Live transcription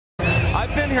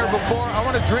I've been here before. I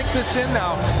want to drink this in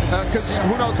now because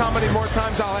who knows how many more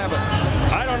times I'll have it.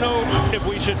 I don't know if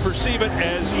we should perceive it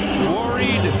as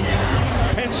worried,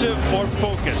 pensive, or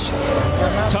focused.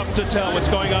 Tough to tell what's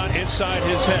going on inside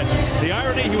his head. The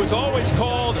irony, he was always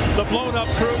called the blown-up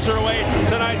cruiserweight.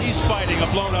 Tonight he's fighting a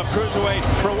blown-up cruiserweight.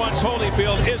 For once,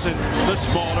 Holyfield isn't the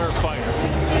smaller fighter.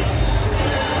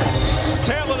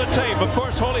 Tail of the tape, of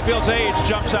course, Holyfield's age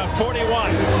jumps out,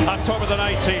 41, October the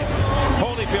 19th.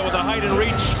 Holyfield with the height and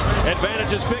reach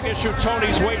advantages. Big issue,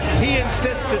 Tony's weight. He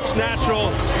insists it's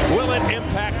natural. Will it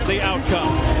impact the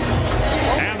outcome?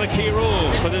 And the key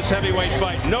rules for this heavyweight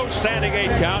fight. No standing 8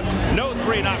 count, no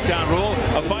 3 knockdown rule.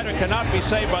 A fighter cannot be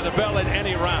saved by the bell in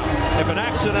any round. If an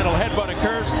accidental headbutt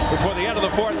occurs before the end of the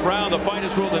 4th round, the fight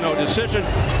is ruled a no decision.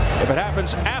 If it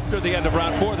happens after the end of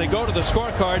round 4, they go to the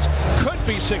scorecards. Could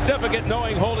be significant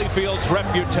knowing Holyfield's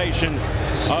reputation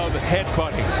of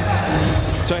headbutting.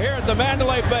 So here at the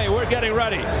Mandalay Bay, we're getting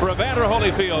ready for Evander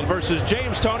Holyfield versus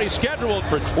James Toney, scheduled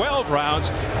for 12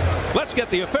 rounds. Let's get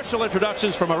the official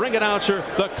introductions from a ring announcer,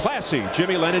 the classy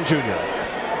Jimmy Lennon Jr.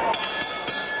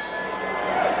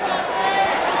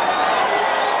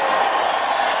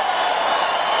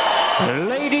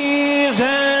 Ladies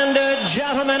and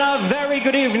gentlemen, a very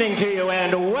good evening to you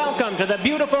and welcome to the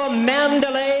beautiful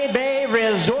Mandalay Bay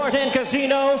Resort and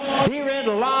Casino here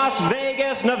in Las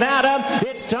Vegas, Nevada.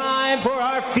 It's time for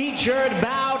our featured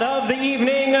bout of the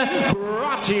evening,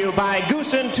 brought to you by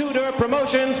Goose & Tudor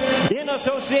Promotions in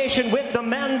association with the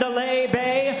Mandalay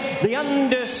Bay, the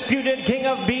undisputed king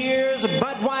of beers,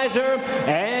 Budweiser,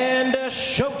 and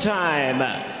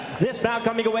Showtime. This bout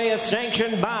coming away is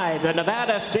sanctioned by the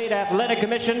Nevada State Athletic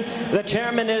Commission. The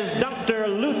chairman is Dr.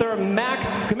 Luther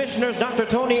Mack, commissioners Dr.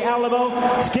 Tony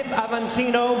Alamo, Skip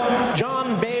Avancino,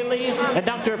 John Bailey, and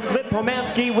Dr. Flip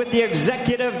Pomansky, with the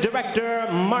executive director,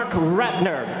 Mark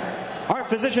Ratner. Our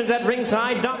physicians at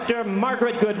ringside, Dr.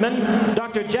 Margaret Goodman,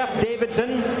 Dr. Jeff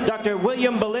Davidson, Dr.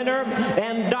 William Berliner,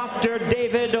 and Dr.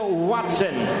 David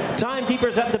Watson.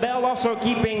 Timekeepers at the bell, also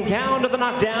keeping count of the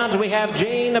knockdowns, we have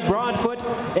Jane Broadfoot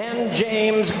and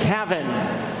James Cavan.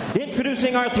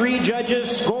 Introducing our 3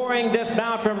 judges scoring this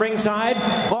bout from ringside.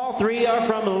 All 3 are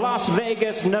from Las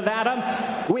Vegas,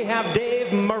 Nevada. We have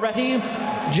Dave Moretti,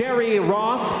 Jerry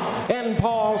Roth, and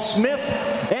Paul Smith.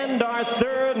 And our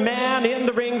 3rd man in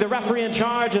the ring, the referee in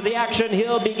charge of the action.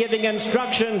 He'll be giving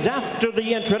instructions after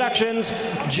the introductions,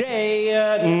 Jay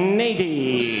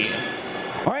Nady.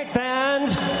 All right,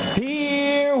 fans,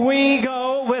 here we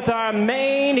go with our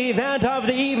main event of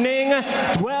the evening.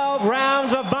 12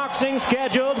 rounds of boxing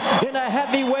scheduled in a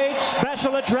heavyweight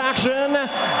special attraction.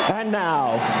 And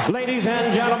now, ladies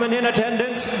and gentlemen in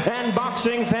attendance and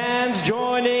boxing fans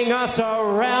joining us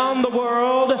around the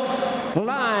world,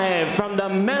 live from the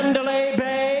Mandalay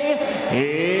Bay,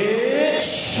 it's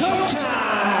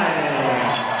showtime!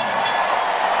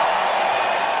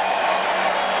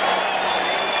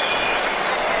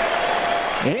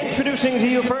 Introducing to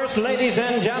you first, ladies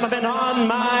and gentlemen, on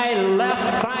my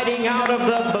left, fighting out of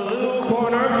the blue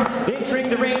corner, entering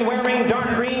the ring wearing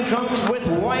dark green trunks with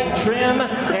white trim,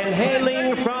 and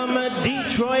hailing from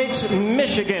Detroit,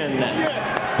 Michigan.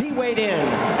 He weighed in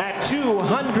at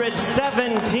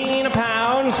 217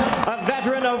 pounds, a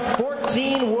veteran of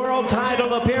 14 world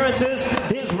title appearances.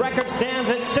 His record stands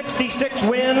at 66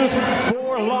 wins,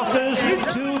 4 losses,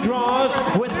 2 draws,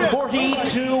 with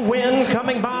 42 wins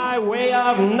coming by way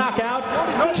of knockout.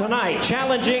 Tonight,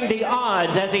 challenging the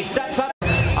odds as he steps up.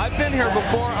 I've been here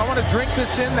before. I want to drink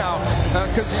this in now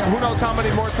because who knows how many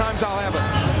more times I'll have it.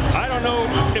 I don't know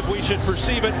if we should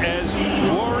perceive it as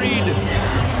worried,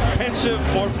 pensive,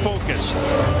 or focused.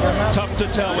 Tough to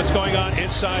tell what's going on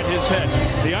inside his head.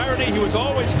 The irony, he was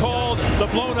always called the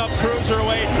blown-up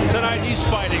cruiserweight. Tonight he's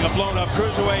fighting a blown-up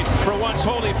cruiserweight. For once,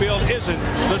 Holyfield isn't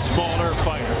the smaller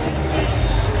fighter.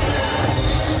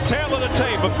 Tail of the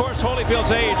tape, of course, Holyfield's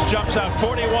age jumps out,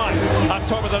 41,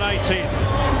 October the 19th.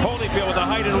 Holyfield with the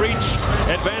height and reach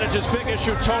advantages. Big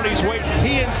issue, Tony's weight.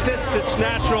 He insists it's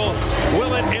natural.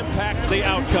 Will it impact the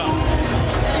outcome?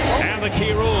 And the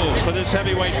key rules for this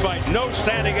heavyweight fight. No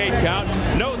standing 8 count,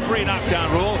 no 3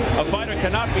 knockdown rule. A fighter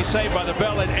cannot be saved by the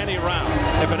bell in any round.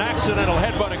 If an accidental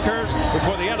headbutt occurs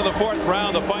before the end of the 4th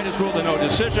round, the fight is ruled a no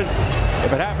decision.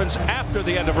 If it happens after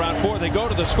the end of round 4, they go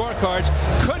to the scorecards.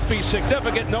 Could be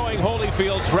significant knowing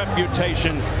Holyfield's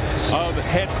reputation of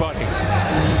headbutting.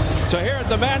 So here at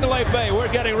the Mandalay Bay, we're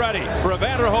getting ready for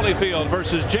Evander Holyfield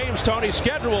versus James Toney,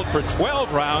 scheduled for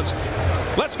 12 rounds.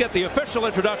 Let's get the official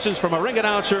introductions from a ring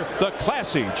announcer, the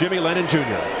classy Jimmy Lennon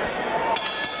Jr.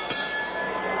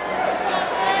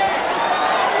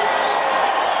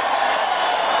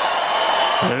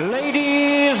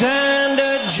 Ladies and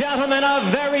gentlemen, a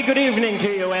very good evening to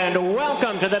you and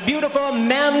welcome to the beautiful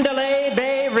Mandalay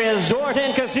Bay Resort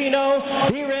and Casino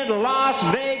here in Las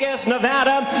Vegas,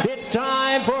 Nevada. It's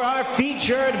time for our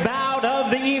featured bout of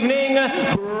the evening,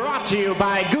 brought to you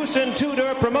by Goose and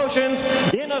Tudor Promotions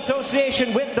in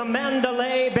association with the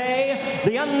Mandalay Bay,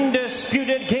 the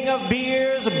undisputed king of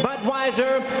beers,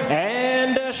 Budweiser,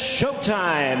 and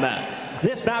Showtime.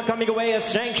 This bout coming away is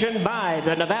sanctioned by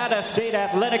the Nevada State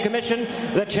Athletic Commission.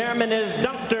 The chairman is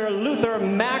Dr. Luther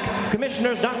Mack,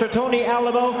 commissioners Dr. Tony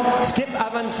Alamo, Skip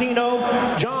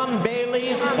Avancino, John Bailey,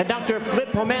 and Dr. Flip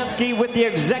Pomansky, with the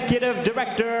executive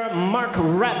director Mark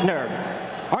Ratner.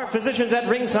 Our physicians at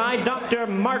ringside, Dr.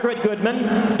 Margaret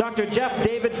Goodman, Dr. Jeff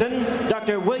Davidson,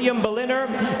 Dr. William Berliner,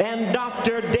 and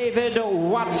Dr. David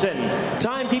Watson.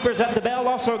 Timekeepers at the bell,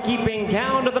 also keeping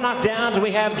count of the knockdowns,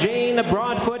 we have Jane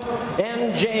Broadfoot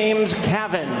and James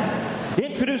Cavan.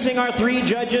 Introducing our three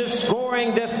judges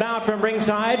scoring this bout from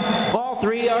ringside. All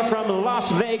three are from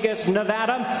Las Vegas,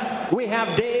 Nevada. We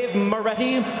have Dave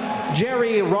Moretti,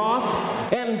 Jerry Roth,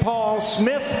 and Paul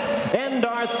Smith. And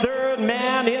our third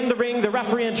man in the ring, the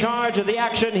referee in charge of the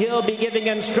action, he'll be giving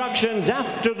instructions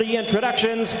after the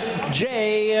introductions,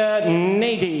 Jay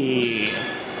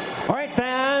Nady. All right,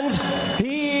 fans,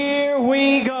 here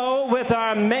we go with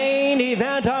our main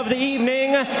event of the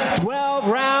evening. 12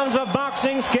 rounds of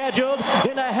boxing scheduled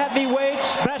in a heavyweight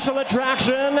special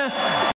attraction.